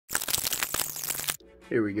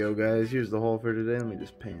Here we go, guys. Here's the haul for today. Let me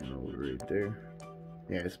just pan over right there.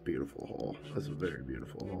 Yeah, it's a beautiful haul. That's a very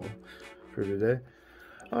beautiful haul for today.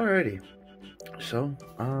 Alrighty. So,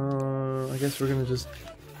 I guess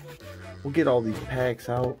we'll get all these packs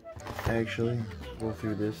out, actually. Go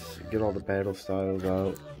through this, get all the battle styles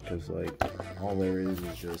out, because, like, all there is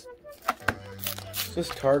just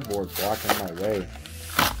cardboard blocking my way.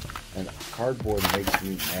 And cardboard makes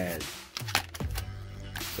me mad.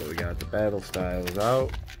 So we got the battle styles out.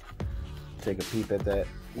 Take a peep at that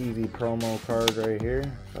Eevee promo card right here.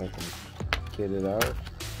 If I can get it out.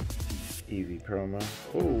 Eevee promo.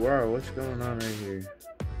 Oh wow, what's going on right here?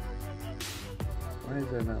 Why is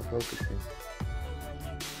that not focusing?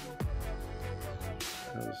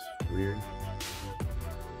 That was weird.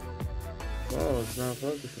 Oh, it's not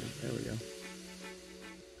focusing. There we go.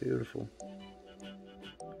 Beautiful.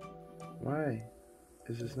 Why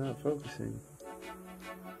is this not focusing?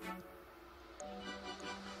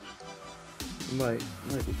 Might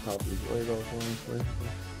be Poppy's light off, honestly.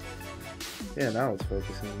 Yeah, now it's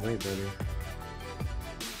focusing way better.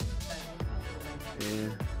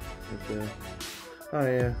 Yeah. Oh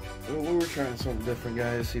yeah. Well, we're trying something different,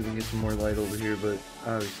 guys. See if we can get some more light over here, but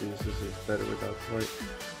obviously this is better without the light.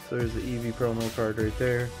 So there's the Eevee promo card right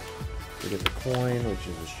there. We get the coin, which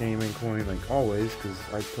is a Shaman coin, like always, because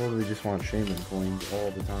I totally just want Shaman coins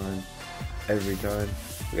all the time, every time.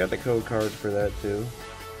 We got the code cards for that too.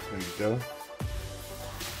 There you go.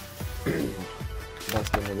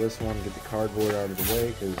 Bust into this one, get the cardboard out of the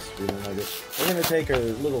way, because we're gonna take a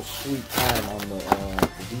little sweet time on the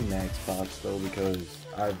D-Max box though, because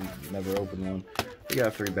I've never opened one. We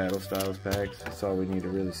got 3 Battle Styles packs. That's all we need to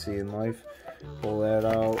really see in life. Pull that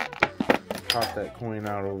out, pop that coin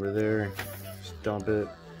out over there, just dump it.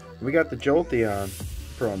 We got the Jolteon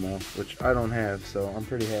promo, which I don't have, so I'm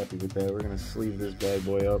pretty happy with that. We're gonna sleeve this bad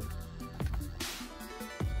boy up.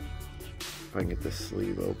 If I can get this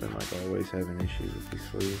sleeve open, like I always have an issue with these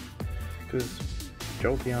sleeves, because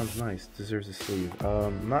Jolteon's nice, deserves a sleeve.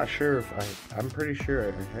 I'm not sure if I'm pretty sure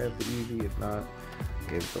I have the Eevee. If not,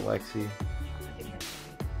 give it to Lexi.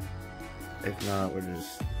 If not, we're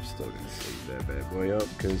just still gonna sleeve that bad boy up,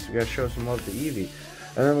 because we gotta show some love to Eevee.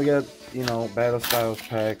 And then we got, you know, Battle Styles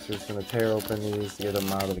packs. We're just gonna tear open these to get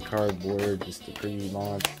them out of the cardboard, just to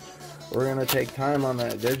pre-launch. We're gonna take time on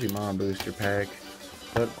that Digimon booster pack.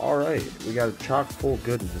 But alright, we got a chock full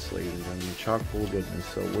goodness, ladies. I mean, chock full goodness.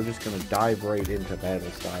 So we're just going to dive right into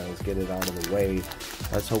Battle Styles, get it out of the way.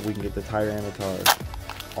 Let's hope we can get the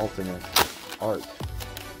Tyranitar alternate art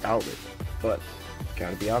out of it. But,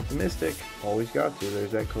 gotta be optimistic. Always got to.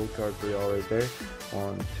 There's that code card for y'all right there.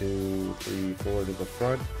 1, 2, 3, 4 to the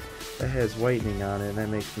front. That has whitening on it, and that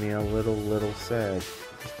makes me a little sad.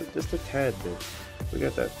 Just a tad bit. We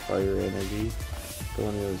got that Fire Energy.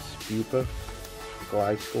 Going to Spupa.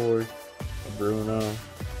 Gliscor, a Bruno,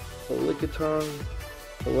 a Lickitung,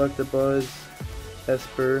 a Electabuzz,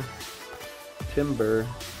 Esper, Timber,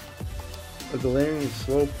 a Galarian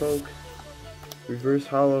Slowpoke, Reverse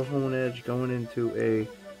Hollow Honedge going into a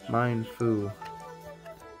Mindfu.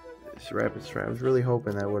 This Rapid Strike, I was really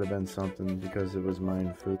hoping that would have been something because it was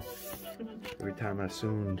Mindfu. Every time I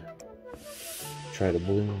assumed, try to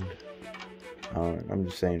bloom. I'm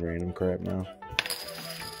just saying random crap now.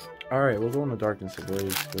 Alright, we'll go into Darkness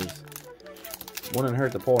Ablaze, because wouldn't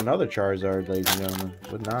hurt to pull another Charizard, ladies and gentlemen.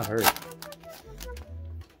 Would not hurt.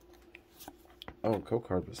 Oh, code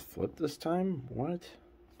card was flipped this time? What?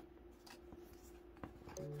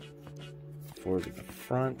 Forward to the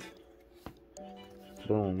front.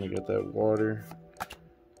 Boom, we got that Water,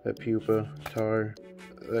 that Pupa, Tar,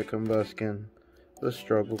 that Combuskin, the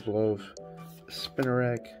Struggle Glove, the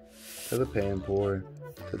Spinarak, to the Panpour,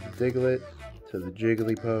 to the Diglett, to the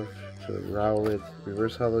Jigglypuff, to the Rowlet,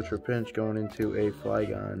 Reverse Hollow Trapinch going into a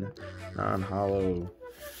Flygon, non-hollow.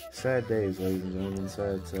 Sad days, ladies and gentlemen,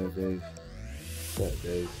 sad days. Sad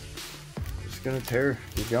days. Just gonna tear,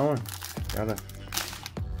 keep going. Gotta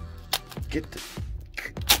get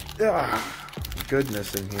the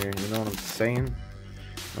goodness in here, you know what I'm saying?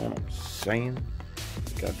 You know what I'm saying?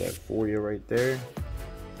 Got that for you right there.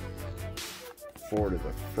 4 to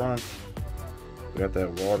the front. We got that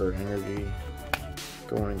Water Energy.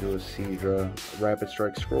 Going into a Seadra, Rapid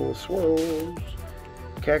Strike Swirls,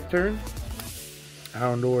 Cacturn,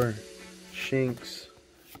 Houndour, Shinx,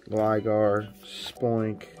 Gligar,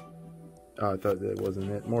 Spoink. Oh, I thought that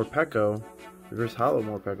wasn't it. Morpeko, Reverse Hollow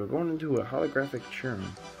Morpeko, going into a Holographic Churn,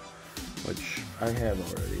 which I have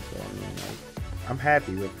already. So I mean, I'm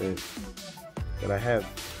happy with it, but I have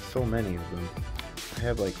so many of them. I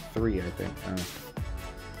have like 3, I think, now.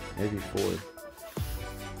 Maybe 4.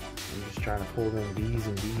 I'm just trying to pull them B's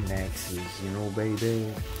and B maxes, you know,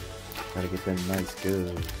 baby. Gotta get them nice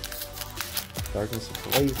good. Darkness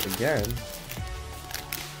Ablaze again.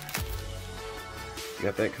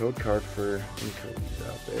 Got that code card for Incodes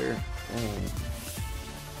out there.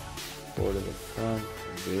 Four to the front,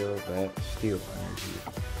 reveal that steel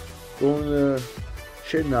energy. Going to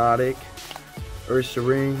Shinotic, Ursa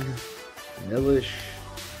Ring, Vanillish,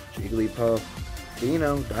 Jigglypuff,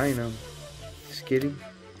 Dino, Skitty,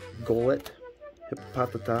 Golett,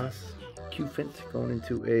 Hippopotamus, Cufant, going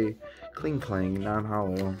into a Cling Clang,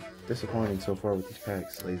 non-hollow. Disappointing so far with these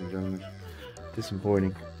packs, ladies and gentlemen.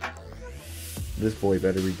 Disappointing. This boy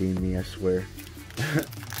better redeem me, I swear.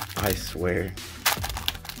 I swear.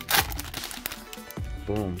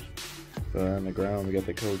 Boom. On the ground, we got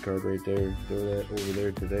the code card right there. Throw that over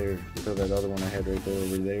there to there. Throw that other one I had right there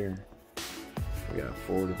over there. We got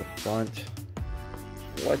 4 to the front.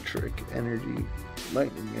 Electric energy,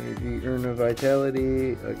 lightning energy, Urna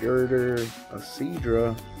Vitality, a Girder, a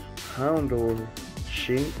Seadra, Houndour,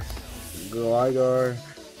 Shinx, Gligar,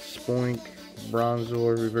 Spoink,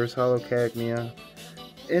 Bronzor, Reverse Hollow Cacnea,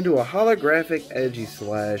 into a holographic Edgy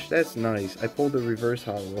Slash. That's nice. I pulled the reverse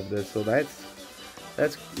hollow of this, so that's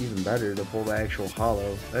even better to pull the actual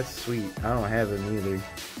hollow. That's sweet. I don't have them either.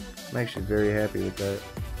 I'm actually very happy with that.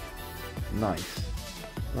 Nice.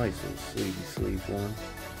 Nice little sleepy one.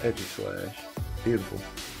 Edgy Slash. Beautiful.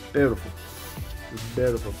 Beautiful.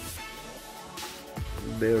 Beautiful.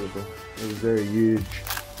 Beautiful. It was very huge.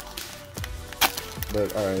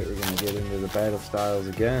 But alright, we're going to get into the battle styles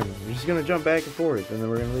again. We're just going to jump back and forth, and then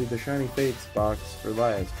we're going to leave the Shiny Fates box for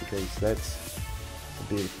last, because that's a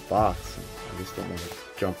beautiful box. I just don't want to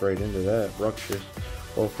jump right into that. Ruxus,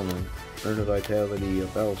 both of them. Urna Vitality, a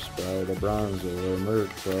Bellsprout, a Bronzor, a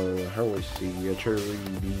Murkrow, a Hersey, a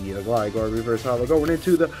Cherubi, a Gligar, Reverse Hollow, going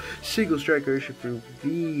into the Single Striker Urshifu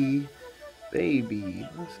V. Baby,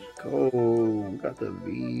 let's go. We got the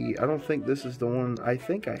V. I don't think this is the one. I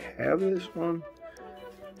think I have this one.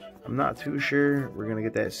 I'm not too sure. We're going to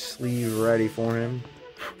get that sleeve ready for him,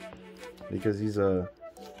 because he's a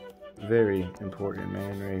very important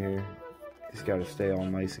man right here. He's got to stay all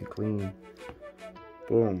nice and clean.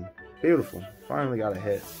 Boom. Beautiful. Finally got a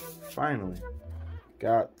hit. Finally.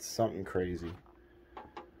 Got something crazy.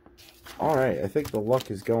 Alright, I think the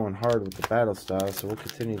luck is going hard with the battle styles, so we'll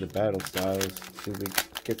continue the battle styles. See if we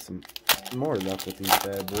get some more luck with these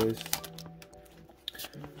bad boys.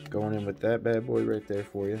 Going in with that bad boy right there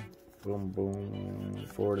for you. Boom, boom.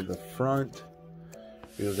 Forward to the front.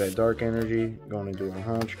 Feels that dark energy. Going into a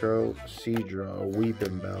Honchkrow, Seadra, a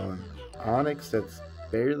Weeping Bell, and Onyx that's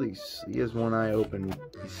barely, he has one eye open.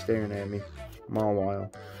 He's staring at me.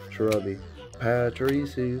 Mawile, Cherubi,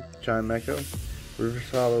 Patrisu, Chimecho,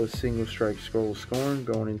 Reverse Hollow, Single Strike, Scroll Scorn,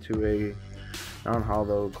 going into a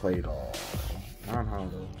non-hollow Claydol.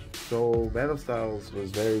 Non-hollow. So, Battle Styles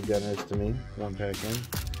was very generous to me. One pack in.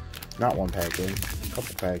 Not one pack in. A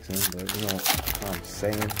couple packs in, but you know what I'm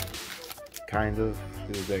saying. Kind of.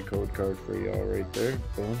 Here's that code card for y'all right there.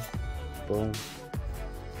 Boom. Boom.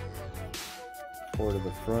 4 to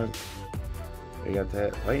the front. We got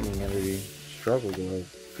that Lightning Energy, Struggle Glove,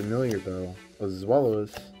 Familiar Bell, as well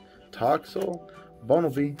as Toxel,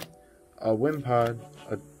 Bunnelby, a Wimpod,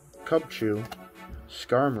 a Cubchoo,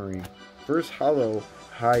 Skarmory, First Hollow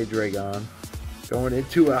Hydreigon, going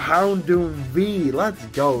into a Houndoom V. Let's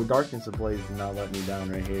go. Darkness Ablaze did not let me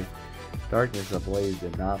down right here. Darkness Ablaze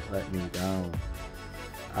did not let me down.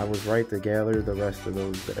 I was right to gather the rest of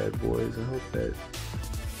those bad boys. I hope that...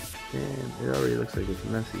 Man, it already looks like it's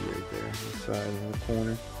messy right there. The side in the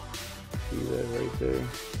corner. See that right there?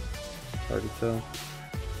 Hard to tell.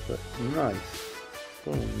 But nice.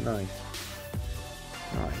 Boom, nice.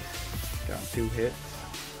 Nice. Got 2 hits.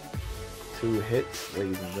 2 hits,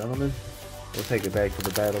 ladies and gentlemen. We'll take it back to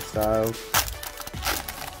the battle styles.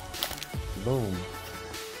 Boom.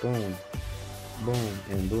 Boom. Boom.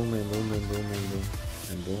 And boom and boom and boom and boom.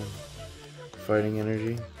 And boom. Fighting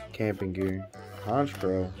Energy. Camping Gear.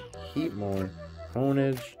 Honchkrow. Heatmore,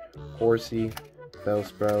 Honedge, Horsey,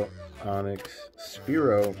 Bellsprout, Onyx,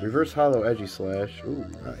 Spearow, Reverse Hollow Edgy Slash. Ooh,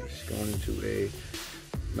 nice. Going into a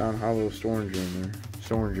non-hollow Stormjorner.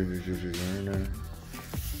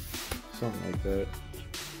 Something like that.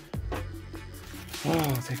 Oh,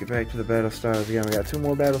 I'll take it back to the battle styles again. We got 2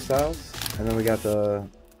 more battle styles, and then we got the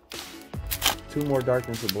 2 more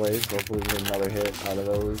Darkness Ablaze. Hopefully we get another hit out of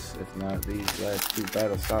those, if not these last 2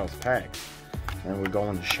 battle styles packs. And we're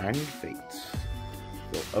going to Shiny Fates.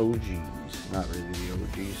 The OGs. Not really the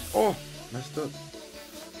OGs. Oh! Messed up.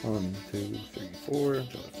 1, 2, 3, 4. To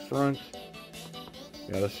the front.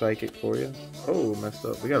 Got a Psychic for you. Oh, messed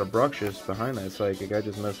up. We got a Bruxious behind that Psychic. I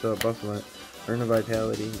just messed up. Buffalo. Earn a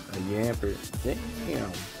Vitality. A Yamper.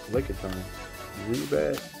 Damn. Lickitung.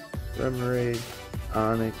 Zubat. Remoraid.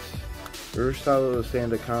 Onyx. Versatile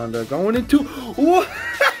Sandaconda. Going into... What?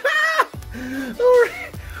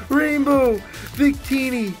 Rainbow.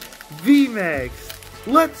 Victini. VMAX.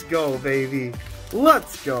 Let's go, baby.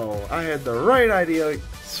 Let's go. I had the right idea.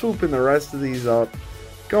 Swooping the rest of these up.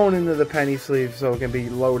 Going into the penny sleeve so it can be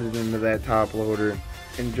loaded into that top loader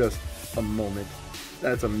in just a moment.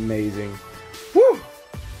 That's amazing. Woo!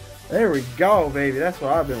 There we go, baby. That's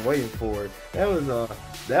what I've been waiting for. That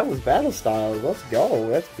was Battle Styles. Let's go.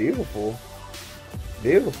 That's beautiful.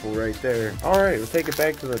 Beautiful right there. Alright, we'll take it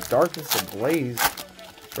back to the Darkness Ablaze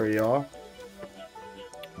for y'all.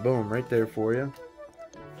 Boom, right there for you.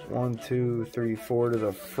 1, 2, 3, 4 to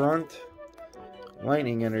the front.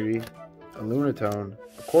 Lightning Energy. A Lunatone,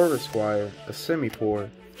 a Corvisquire, a Simipour,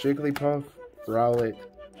 Jigglypuff, Rowlet,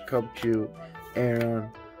 Cubchoo, Aeron,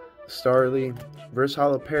 Starly,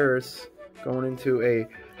 Versatile Paris, going into a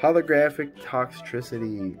Holographic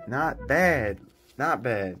Toxtricity. Not bad. Not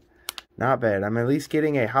bad. Not bad. I'm at least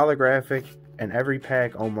getting a Holographic in every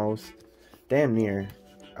pack almost. Damn near,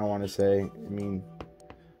 I want to say. I mean,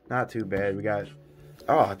 not too bad. We got,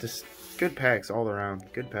 oh, just good packs all around.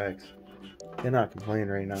 Good packs. Cannot complain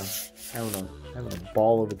right now. Having a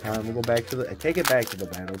ball of a time. We'll go back to the... Take it back to the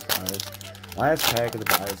Battle Styles. Last pack of the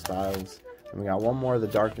Battle Styles. And we got one more of the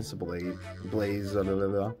Darkness Ablaze.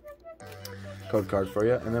 Code card for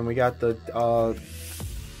you. And then we got the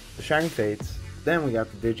Shiny Fates. Then we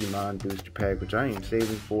got the Digimon Booster Pack, which I am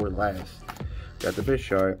saving for last. Got the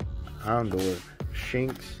Bisharp, Houndour,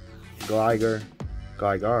 Shinx, Gligar,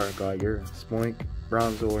 Spoink,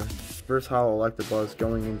 Bronzor, Versatile Electabuzz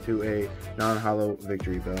going into a non-hollow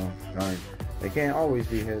Victory Bell. Darn. They can't always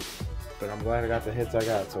be hits, but I'm glad I got the hits I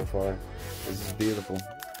got so far. This is beautiful.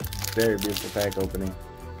 Very beautiful pack opening.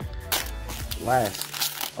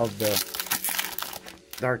 Last of the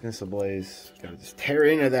Darkness Ablaze. Gotta just tear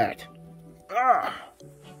into that. Ah!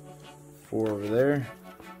 4 over there.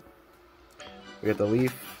 We got the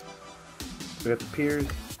Leaf. We got the Piers.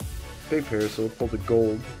 Big Parasol. Pull the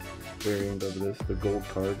gold variant of this, the gold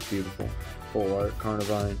card, beautiful. Full art,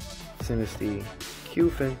 Carnivine, Sinistea,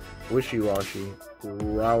 Cufin, Wishy-Washy,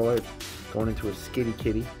 Rowlet, going into a Skitty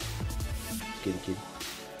Kitty.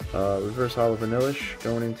 Reverse Hollow Vanillish,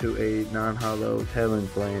 going into a non-hollow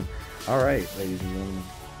Talonflame. Alright, ladies and gentlemen.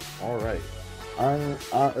 Alright.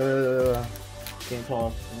 Can't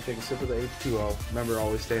talk. I'm gonna take a sip of the H2O. Remember,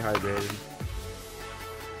 always stay hydrated.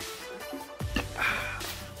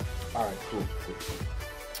 Alright, cool.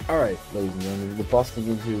 Alright, ladies and gentlemen, we're busting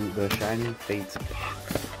into the Shiny Fates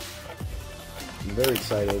box. I'm very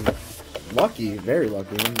excited. Lucky, very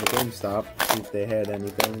lucky, in the GameStop, see if they had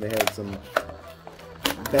anything. They had some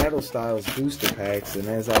Battle Styles booster packs, and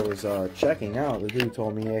as I was checking out, the dude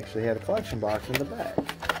told me he actually had a collection box in the back.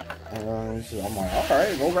 And I'm like,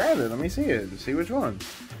 alright, go grab it, let me see it, see which one.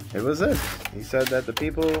 It was this. He said that the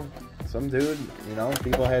people, some dude, you know,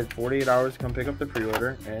 people had 48 hours to come pick up the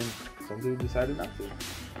pre-order, and some dude decided not to.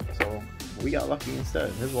 So, we got lucky instead.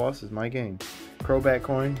 His loss is my gain. Crobat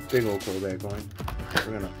coin, big old Crobat coin.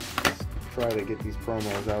 We're gonna try to get these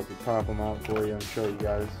promos out to pop them out for you and show you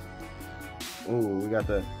guys. Ooh, we got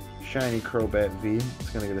the shiny Crobat V. It's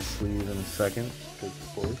gonna get a sleeve in a second, because of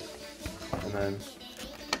course. And then,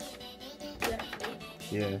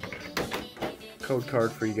 yeah, code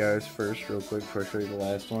card for you guys first, real quick, before I show you the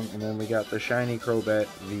last one. And then we got the shiny Crobat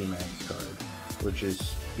VMAX card, which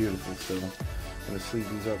is beautiful still. I'm gonna sleeve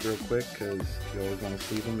these up real quick because you always want to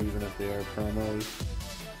sleeve them even if they are promos,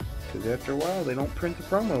 because after a while they don't print the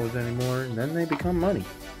promos anymore and then they become money.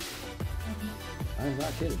 I'm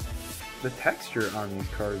not kidding. The texture on these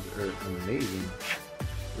cards are amazing.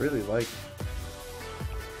 Really like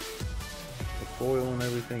the foil and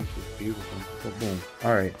everything, it's just beautiful. So boom.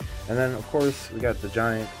 Alright, and then of course we got the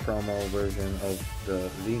giant promo version of the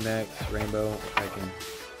VMAX Rainbow. I can,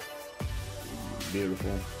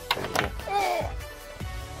 beautiful.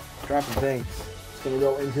 Dropping things. It's going to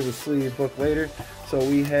go into the sleeve book later. So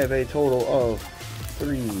we have a total of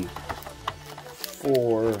 3,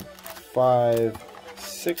 4, 5,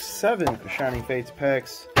 6, 7 Shiny Fates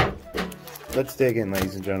packs. Let's dig in,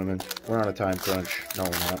 ladies and gentlemen. We're on a time crunch. No,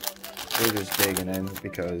 we're not. We're just digging in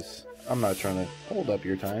because I'm not trying to hold up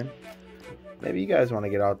your time. Maybe you guys want to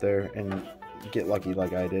get out there and get lucky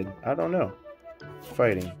like I did. I don't know.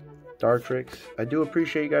 Fighting. Dartrix. I do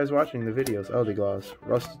appreciate you guys watching the videos. Eldegoss,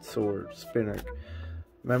 Rusted Sword, Spinner.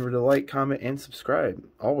 Remember to like, comment, and subscribe.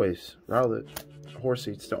 Always. Rowlet,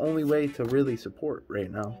 Horsey. It's the only way to really support right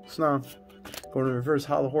now. Snom. Going to reverse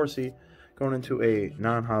hollow horsey, going into a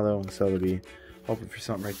non-hollow Celebi. Hoping for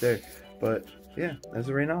something right there. But yeah, as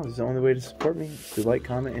of right now, this is the only way to support me. To like,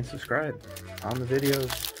 comment, and subscribe on the videos.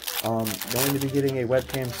 Going to be getting a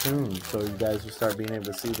webcam soon, so you guys will start being able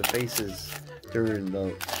to see the faces during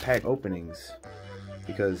the pack openings.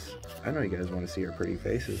 Because I know you guys want to see our pretty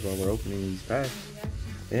faces while we're opening these packs.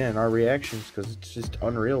 Yeah, and our reactions, because it's just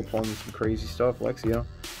unreal pulling some crazy stuff. Lexio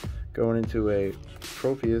going into a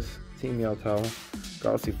Tropheus, Team Yell Towel,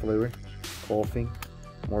 Gossifleur, Colfing,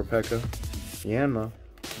 Morpeko, Yanma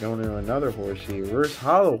going into another Horsey, reverse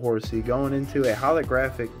hollow Horsey going into a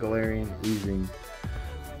holographic Galarian Weezing.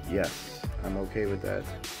 Yes, I'm okay with that.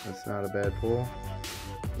 That's not a bad pull.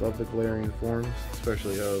 Love the Galarian forms,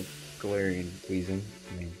 especially of Galarian Weezing.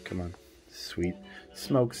 I mean, come on. Sweet.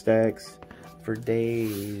 Smokestacks for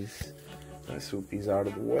days. Gonna swoop these out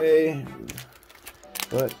of the way.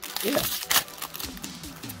 But, yeah.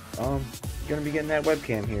 Gonna be getting that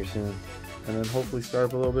webcam here soon. And then hopefully start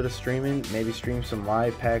up a little bit of streaming. Maybe stream some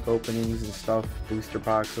live pack openings and stuff. Booster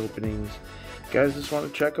box openings. You guys just want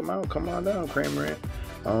to check them out? Come on down, Cramorant.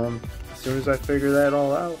 As soon as I figure that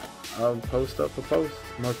all out, I'll post up a post,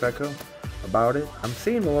 Morpeko, about it. I'm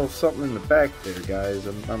seeing a little something in the back there, guys.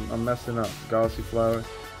 I'm messing up. Gossifleur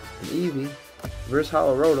and Eevee. Reverse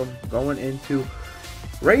Hollow Rotom going into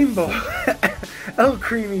Rainbow El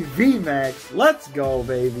Creamy VMAX. Let's go,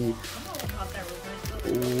 baby.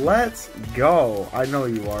 Let's go. I know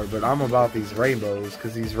you are, but I'm about these rainbows,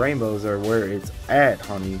 because these rainbows are where it's at,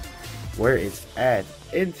 honey. Where it's at.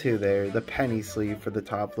 Into there, the penny sleeve for the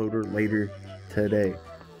top loader later today.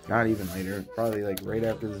 Not even later, probably like right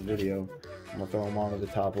after this video. I'm gonna throw them onto the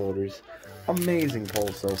top loaders. Amazing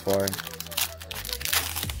pull so far.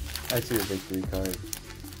 I see a victory card.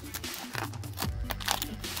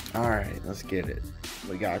 Alright, let's get it.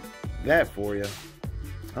 We got that for you.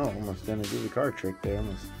 Oh, almost didn't do the card trick there.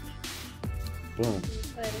 Almost. Boom.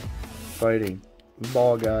 Fighting.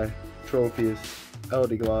 Ball Guy. Tropheus.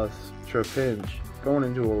 Eldegoss. Trapinch. Going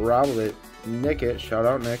into a Rowlet, Nickit, shout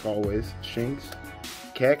out Nick always, Shinx,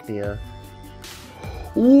 Cacnea.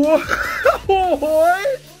 What?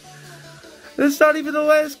 What? That's not even the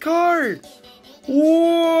last card.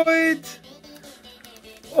 What?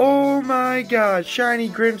 Oh my god, Shiny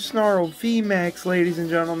Grimmsnarl VMAX, ladies and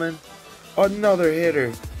gentlemen. Another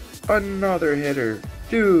hitter. Another hitter.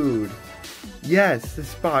 Dude. Yes,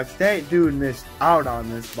 this box. That dude missed out on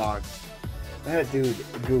this box. That dude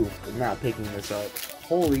goofed not picking this up.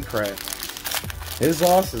 Holy crap. His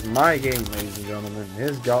loss is my game, ladies and gentlemen.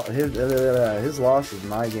 His loss is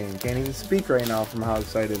my game. Can't even speak right now from how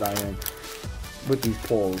excited I am with these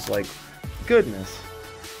pulls. Like, goodness.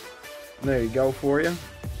 There you go for you.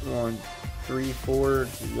 1, 3, 4.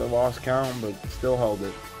 You lost count, but still held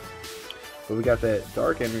it. But we got that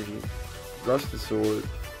Dark Energy, Rustisaur,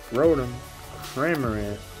 Rotom,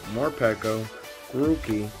 Cramorant, Morpeko,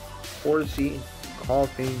 Grookey, Horsey,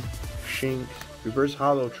 Colfing, Shinx, reverse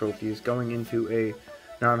hollow trophies going into a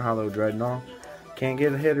non-hollow Dreadnought. Can't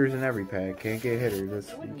get hitters in every pack. Can't get hitters.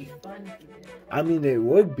 That's, I mean, it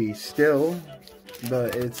would be still,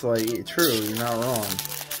 but it's like, true, you're not wrong.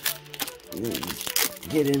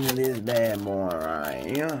 Get into this bad boy,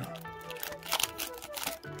 right? Yeah.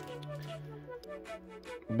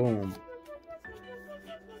 Boom.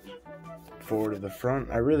 Forward to the front.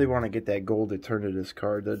 I really want to get that gold Eternatus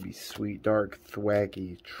card. That'd be sweet. Dark,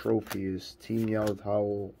 Thwacky, Tropheus, Team Yell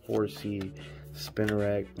Towel, Horsey,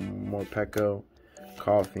 Spinarak, Morpeko,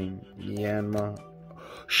 Coughing, Yanma.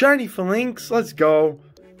 Shiny Phalanx, let's go.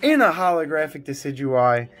 In a holographic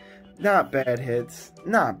Decidueye. Not bad hits.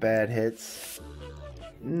 Not bad hits.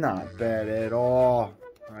 Not bad at all.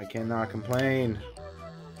 I cannot complain.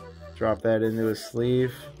 Drop that into a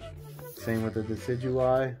sleeve. Same with the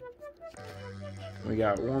Decidueye. We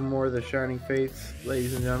got one more of the Shining Fates,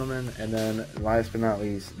 ladies and gentlemen, and then last but not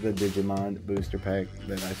least, the Digimon booster pack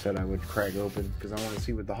that I said I would crack open because I want to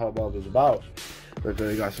see what the hubbub is about. But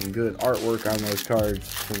they got some good artwork on those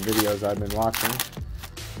cards from videos I've been watching,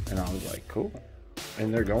 and I was like, cool.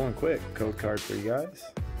 And they're going quick. Code card for you guys.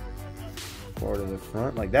 Forward to the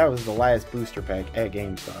front. Like, that was the last booster pack at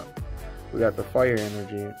GameStop. We got the Fire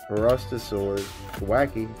Energy, Rustisaur,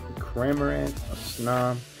 Thwacky, Cramorant, a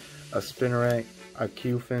Snom, a Spinarak, a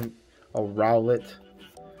Cufant, a Rowlet,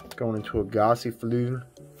 going into a Gossifleur.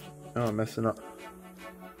 Oh, I'm messing up.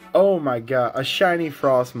 Oh my god, a shiny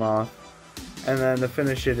Frostmoth. And then to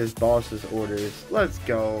finish it is Boss's Orders. Let's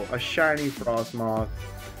go, a shiny Frostmoth.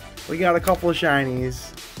 We got a couple of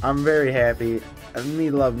shinies. I'm very happy.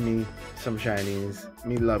 Me love me some shinies.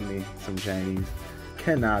 Me love me some shinies.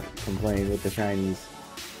 Cannot complain with the shinies.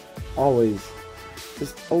 Always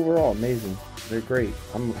just overall amazing. They're great.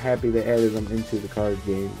 I'm happy they added them into the card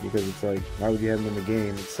game, because it's like, why would you have them in the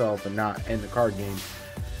game itself and not in the card game?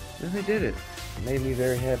 And they did it. It made me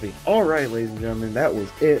very happy. Alright, ladies and gentlemen, that was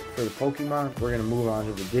it for the Pokemon. We're going to move on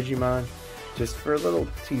to the Digimon, just for a little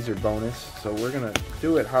teaser bonus. So we're going to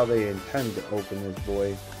do it how they intend to open this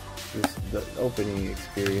boy, the opening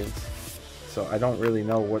experience. So I don't really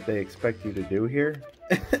know what they expect you to do here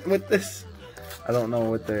with this. I don't know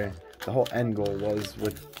what the whole end goal was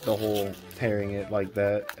with the whole tearing it like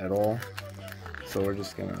that at all. So we're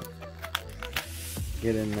just gonna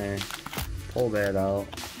get in there, pull that out.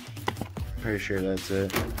 Pretty sure that's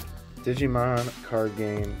it. Digimon card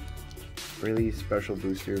game release special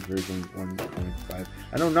booster version 1.5.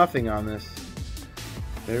 I know nothing on this.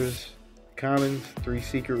 There's commons, 3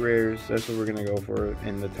 secret rares. That's what we're gonna go for,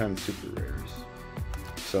 in the 10 super rares.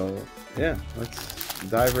 So yeah, let's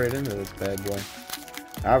dive right into this bad boy.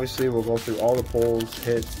 Obviously, we'll go through all the polls,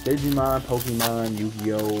 hits, Digimon, Pokemon,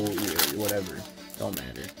 Yu-Gi-Oh, whatever. Don't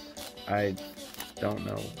matter. I don't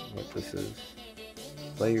know what this is.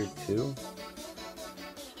 Player 2?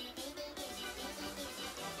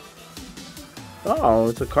 Oh,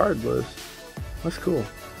 it's a card list. That's cool.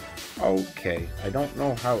 Okay, I don't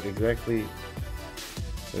know how exactly.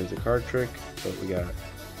 There's a card trick, but we got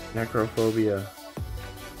Necrophobia,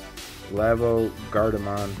 Lavo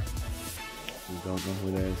Gardamon. We don't know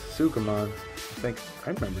who that is. Sukamon. I think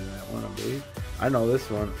I remember that one, I believe. I know this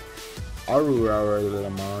one.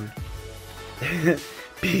 Aruramon.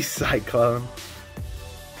 Beast Cyclone.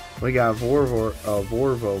 We got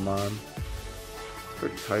Vorvomon.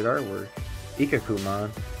 Pretty tight artwork.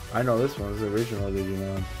 Ikakumon. I know this one's the original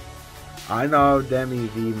Digimon. I know Demi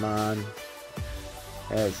Vmon.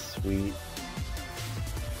 That's sweet.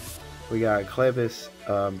 We got Clavis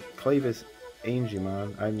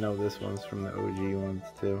Angemon. I know this one's from the OG ones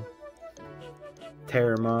too.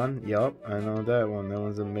 Terramon. Yup, I know that one. That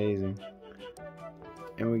one's amazing.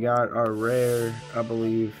 And we got our rare, I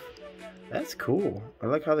believe. That's cool. I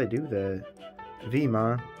like how they do that.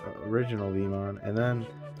 Vmon. Original Vmon. And then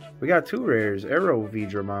we got 2 rares. Aero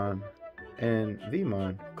Vidramon and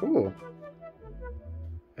Vmon. Cool.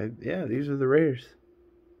 Yeah, these are the rares.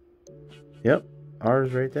 Yep.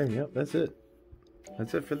 Ours right there. Yep, that's it.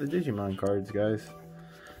 That's it for the Digimon cards, guys.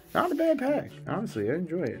 Not a bad pack. Honestly, I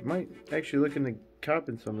enjoy it. Might actually look into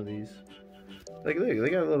copping some of these. Like, look, they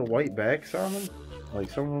got little white backs on them. Like,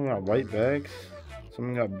 some of them got white backs. Some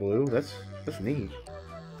of them got blue. That's neat.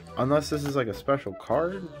 Unless this is like a special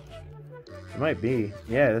card. It might be.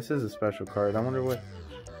 Yeah, this is a special card. I wonder what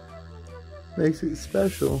makes it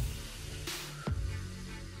special.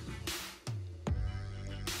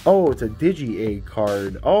 Oh, it's a Digi-A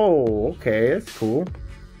card. Oh, okay, that's cool.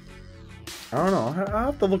 I don't know. I'll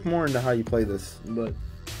have to look more into how you play this, but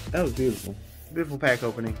that was beautiful. Beautiful pack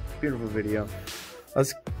opening. Beautiful video.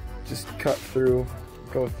 Let's just go through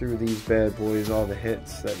these bad boys, all the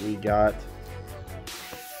hits that we got.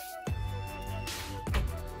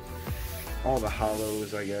 All the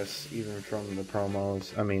hollows, I guess, even from the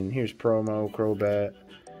promos. I mean, here's promo, Crobat.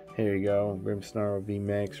 Here you go. Grimmsnarl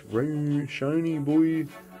VMAX. Rain, shiny boy.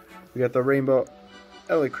 We got the Rainbow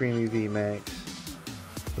Elecreamy VMAX.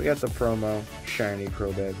 We got the promo, shiny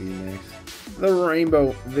Crobat VMAX. The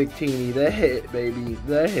Rainbow Victini, the hit, baby,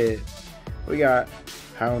 the hit. We got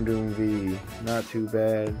Houndoom V, not too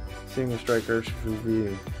bad. Single Strike Urshifu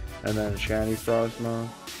V. And then shiny Frostmoth,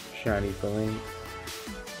 shiny Falinks.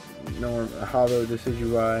 Hollow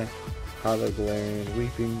Decidueye, Hollow Galarian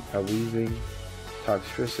Weaving,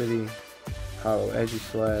 Toxtricity, Hollow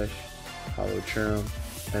Edgy-Slash, Hollow Churrum,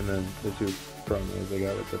 and then the 2 promos I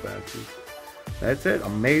got with the batches. That's it.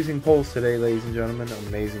 Amazing polls today, ladies and gentlemen.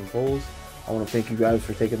 Amazing polls. I want to thank you guys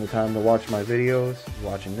for taking the time to watch my videos,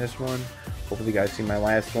 watching this one. Hopefully you guys see my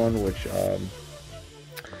last one, which I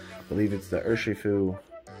believe it's the Urshifu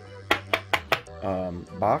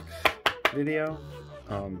box video.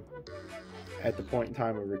 At the point in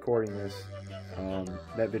time of recording this,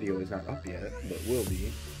 that video is not up yet, but will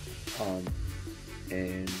be.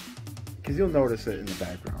 And because you'll notice it in the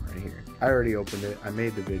background right here. I already opened it. I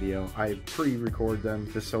made the video. I pre-record them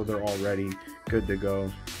just so they're all ready, good to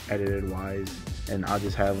go, edited wise, and I'll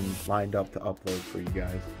just have them lined up to upload for you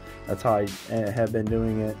guys. That's how I have been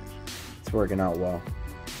doing it. It's working out well.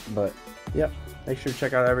 But yep, make sure to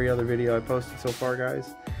check out every other video I posted so far,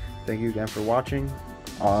 guys. Thank you again for watching.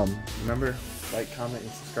 Remember, like, comment,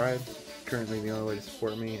 and subscribe. Currently the only way to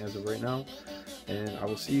support me as of right now. And I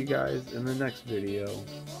will see you guys in the next video.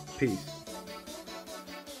 Peace.